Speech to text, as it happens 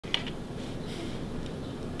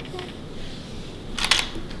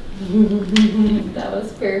That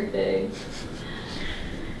was perfect.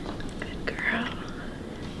 Good girl.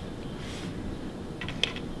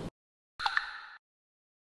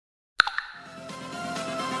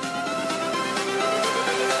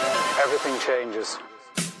 Everything changes.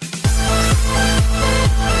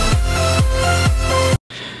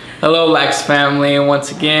 Hello LAX family,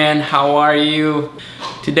 once again, how are you?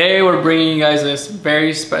 Today we're bringing you guys this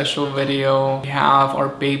very special video. We have our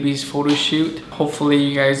baby's photo shoot. Hopefully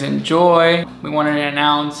you guys enjoy. We wanted to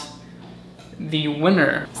announce the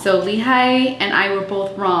winner. So Lehi and I were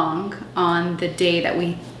both wrong on the day that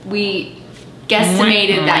we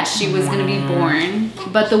guesstimated that she was gonna be born.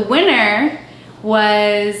 But the winner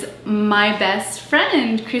was my best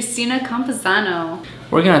friend, Christina Campuzano.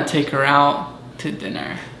 We're gonna take her out to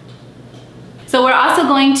dinner. So we're also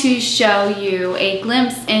going to show you a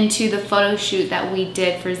glimpse into the photo shoot that we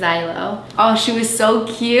did for Xylo. Oh, she was so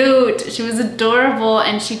cute. She was adorable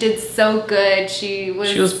and she did so good. She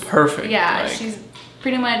was perfect. Yeah, like. she's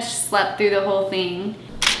pretty much slept through the whole thing.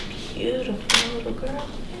 Beautiful little girl.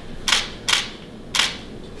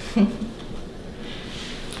 Oh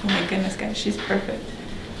my goodness, guys, she's perfect.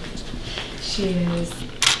 She is.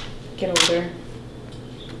 Get older.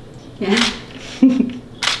 Yeah.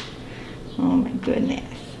 Oh my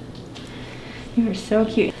goodness. You are so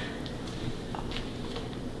cute.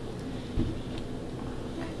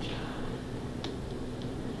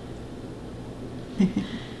 Yeah,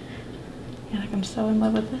 like I'm so in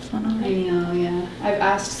love with this one already. I know, yeah. I've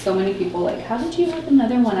asked so many people, like, how did you have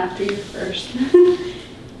another one after your first?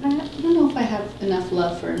 I don't know if I have enough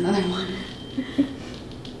love for another one.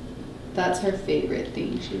 That's her favorite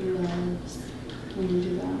thing. She loves when you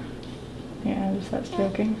do that. Yeah, I just stopped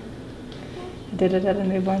stroking. I did it at a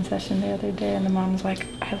newborn session the other day and the mom's like,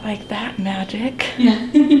 I like that magic. Yeah.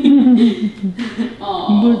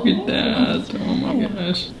 Look at that. Oh my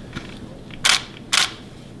gosh.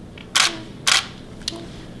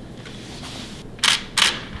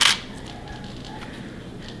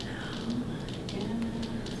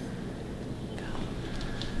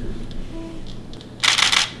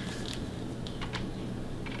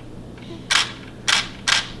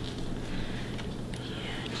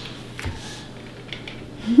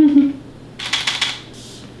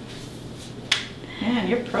 Man,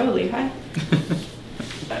 you're pro, Lehi.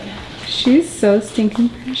 She's so stinking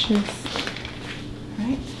precious.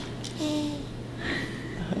 Right?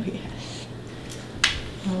 Oh, yes.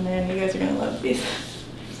 Oh man, you guys are gonna love these.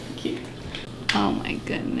 So cute. Oh my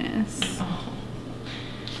goodness. Oh,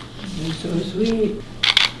 you're so sweet.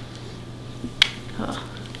 Oh,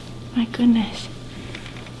 my goodness.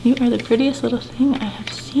 You are the prettiest little thing I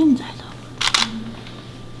have seen, Xylo.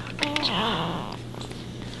 Good job.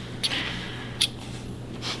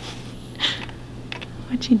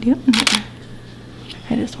 What you doing there?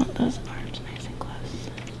 I just want those arms nice and close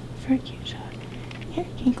for a cute shot. Here,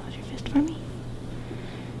 can you close your fist for me?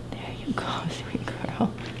 There you go, sweet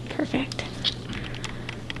girl. Perfect.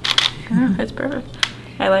 Oh, it's perfect.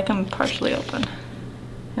 I like them partially open.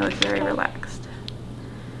 It looks very relaxed.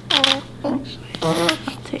 Actually, I'll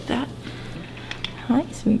take that. Hi,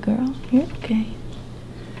 sweet girl. You're okay.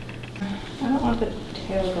 I don't want the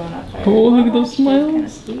tail going up there. Oh, look at those smiles. Kind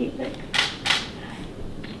of sweet. Like,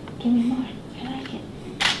 give me more. I like it.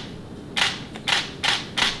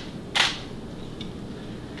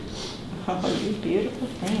 Oh, you beautiful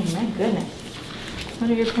thing. My goodness. What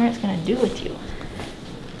are your parents going to do with you?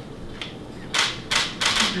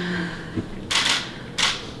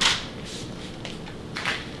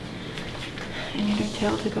 I need her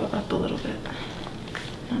tail to go up a little bit,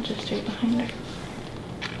 not just straight behind her.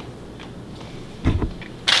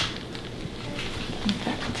 In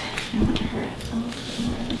fact, I want her a little bit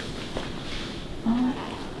more. Oh.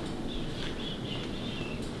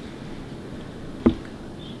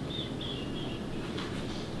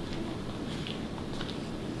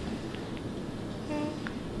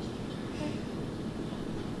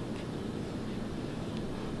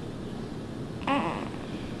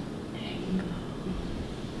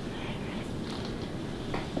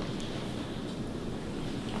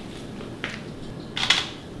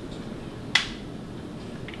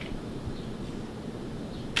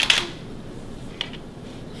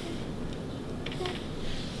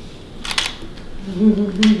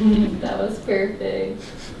 That was perfect.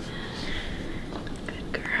 Good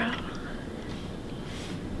girl.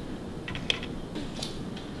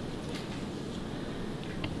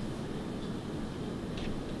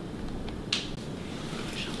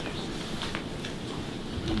 Shoulders.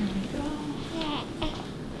 There we go.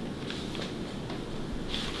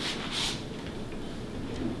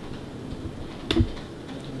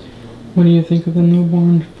 What do you think of the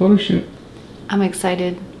newborn photo shoot? I'm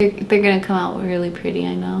excited. They're gonna come out really pretty,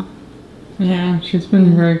 I know. Yeah, she's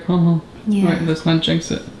been very calm. Yeah. Right, let's not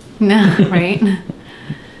jinx it. No, right?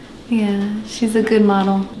 Yeah, she's a good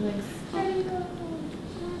model.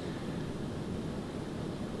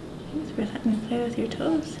 Thanks for letting me play with your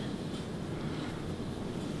toes.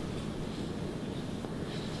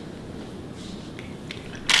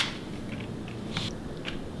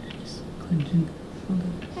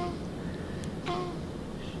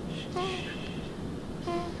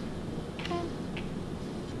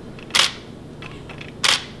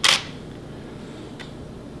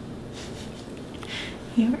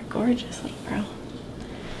 You are gorgeous, little girl.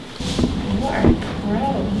 You are a pro.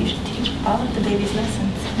 You should teach all of the babies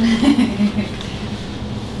lessons.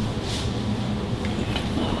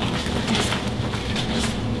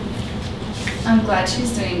 I'm glad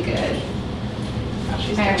she's doing good.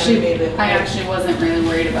 She's I actually wasn't really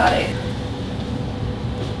worried about it.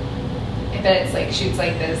 I bet it's like shoots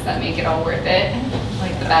like this that make it all worth it.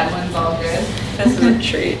 Like the bad ones all good. This is a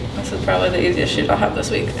treat. This is probably the easiest shoot I'll have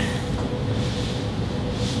this week.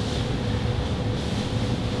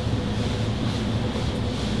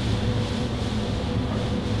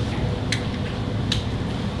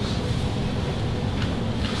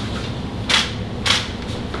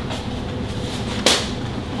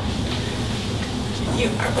 You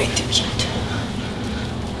are way too cute.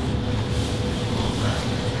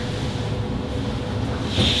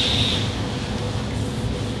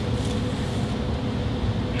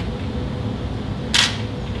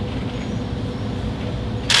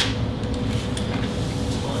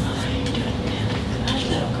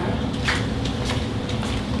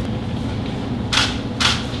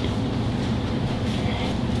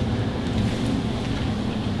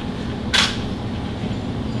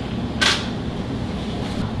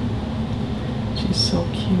 She's so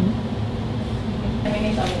cute. I mean,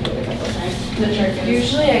 you told me to do it a couple of times. The trick is...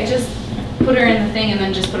 Usually I just put her in the thing and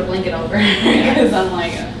then just put a blanket over her because I'm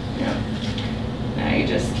like, Yeah. Now you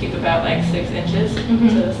just keep about like 6 inches to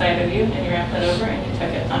the side of you and you wrap it over and you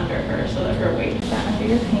tuck it under her so that her weight is that under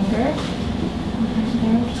your finger. And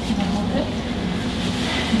there, just kind of hold it.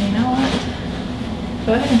 And you know what?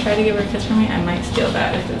 Go ahead and try to give her a kiss for me. I might steal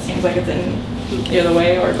that if it seems like it's in the other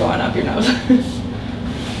way or going up your nose.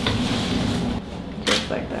 Just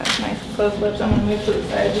like that. Nice closed lips. I'm gonna move to the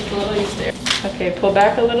side just a little. You stare. Okay, pull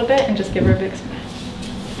back a little bit and just give her a big smile.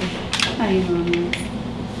 hi, Mama.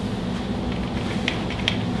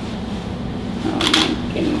 Oh my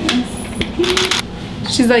goodness.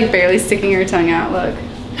 She's like barely sticking her tongue out, look.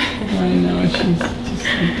 I know, she's just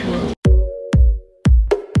adorable.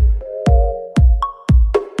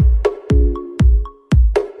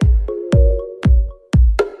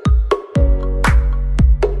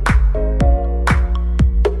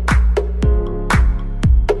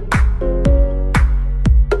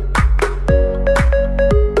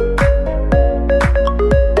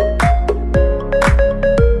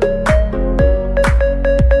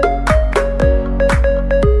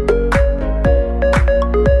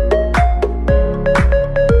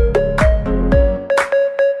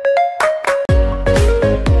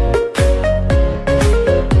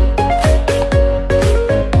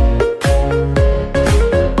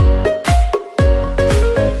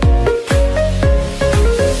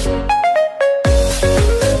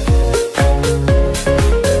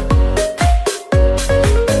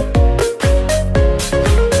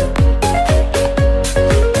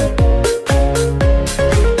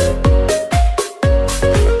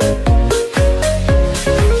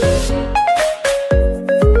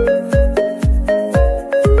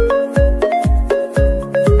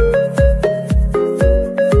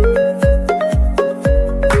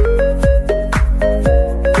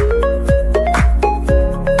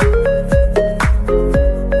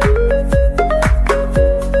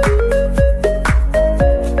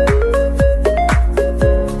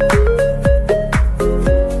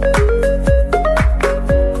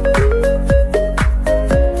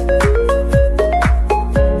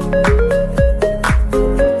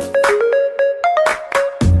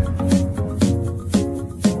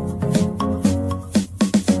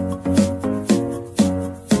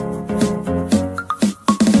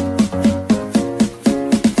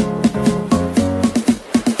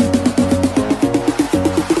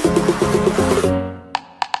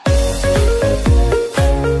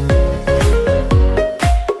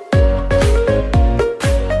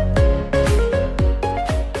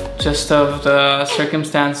 Just of the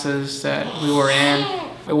circumstances that we were in.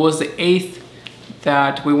 It was the 8th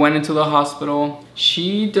that we went into the hospital.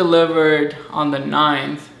 She delivered on the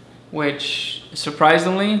 9th, which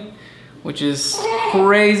surprisingly, which is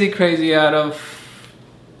crazy out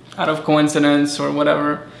of coincidence or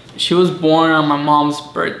whatever. She was born on my mom's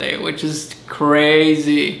birthday, which is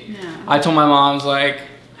crazy. Yeah. I told my mom, I was like,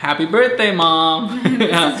 happy birthday, Mom.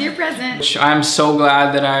 This is your present. I'm so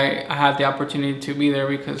glad that I had the opportunity to be there,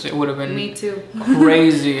 because it would have been Me too.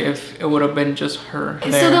 crazy if it would have been just her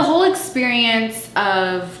there. So the whole experience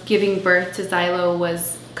of giving birth to Xylo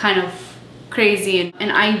was kind of crazy,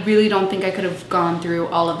 and I really don't think I could have gone through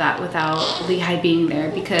all of that without Lehi being there,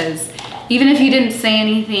 because even if he didn't say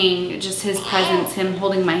anything, just his presence, him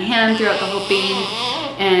holding my hand throughout the whole thing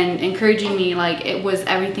and encouraging me, like, it was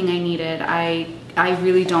everything I needed. I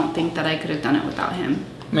really don't think that I could have done it without him.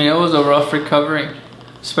 I mean, it was a rough recovery,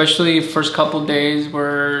 especially first couple days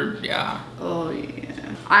where, yeah. Oh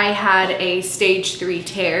yeah. I had a stage 3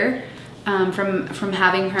 tear from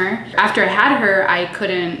having her. After I had her, I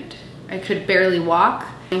could barely walk.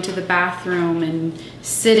 Into the bathroom and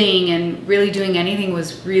sitting and really doing anything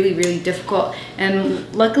was really difficult. And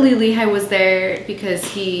luckily Lehi was there, because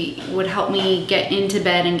he would help me get into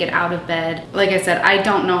bed and get out of bed. Like I said, I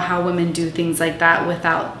don't know how women do things like that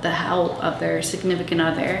without the help of their significant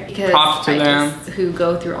other, because Props to them. who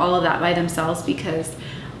go through all of that by themselves, because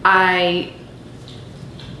I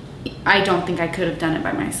don't think I could have done it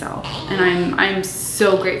by myself. And I'm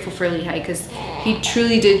so grateful for Lehi, because he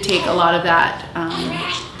truly did take a lot of that,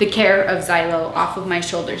 the care of Xylo off of my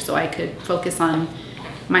shoulders, so I could focus on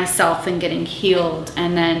myself and getting healed.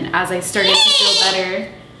 And then as I started to feel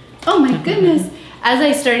better, oh my goodness, as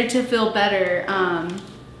I started to feel better,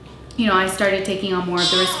 you know, I started taking on more of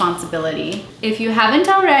the responsibility. If you haven't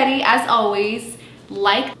already, as always,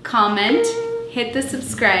 like, comment, hit the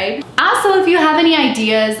subscribe. Also, if you have any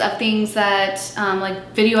ideas of things that,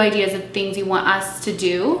 like video ideas of things you want us to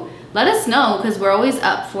do, let us know, because we're always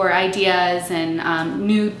up for ideas and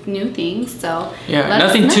new things. So yeah,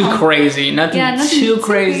 nothing too crazy, nothing too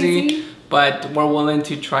crazy, but we're willing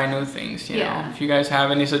to try new things. You know, if you guys have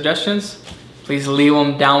any suggestions, please leave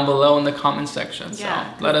them down below in the comment section. So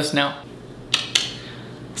let us know.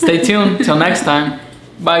 Stay tuned till next time.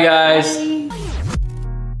 Bye guys. Bye.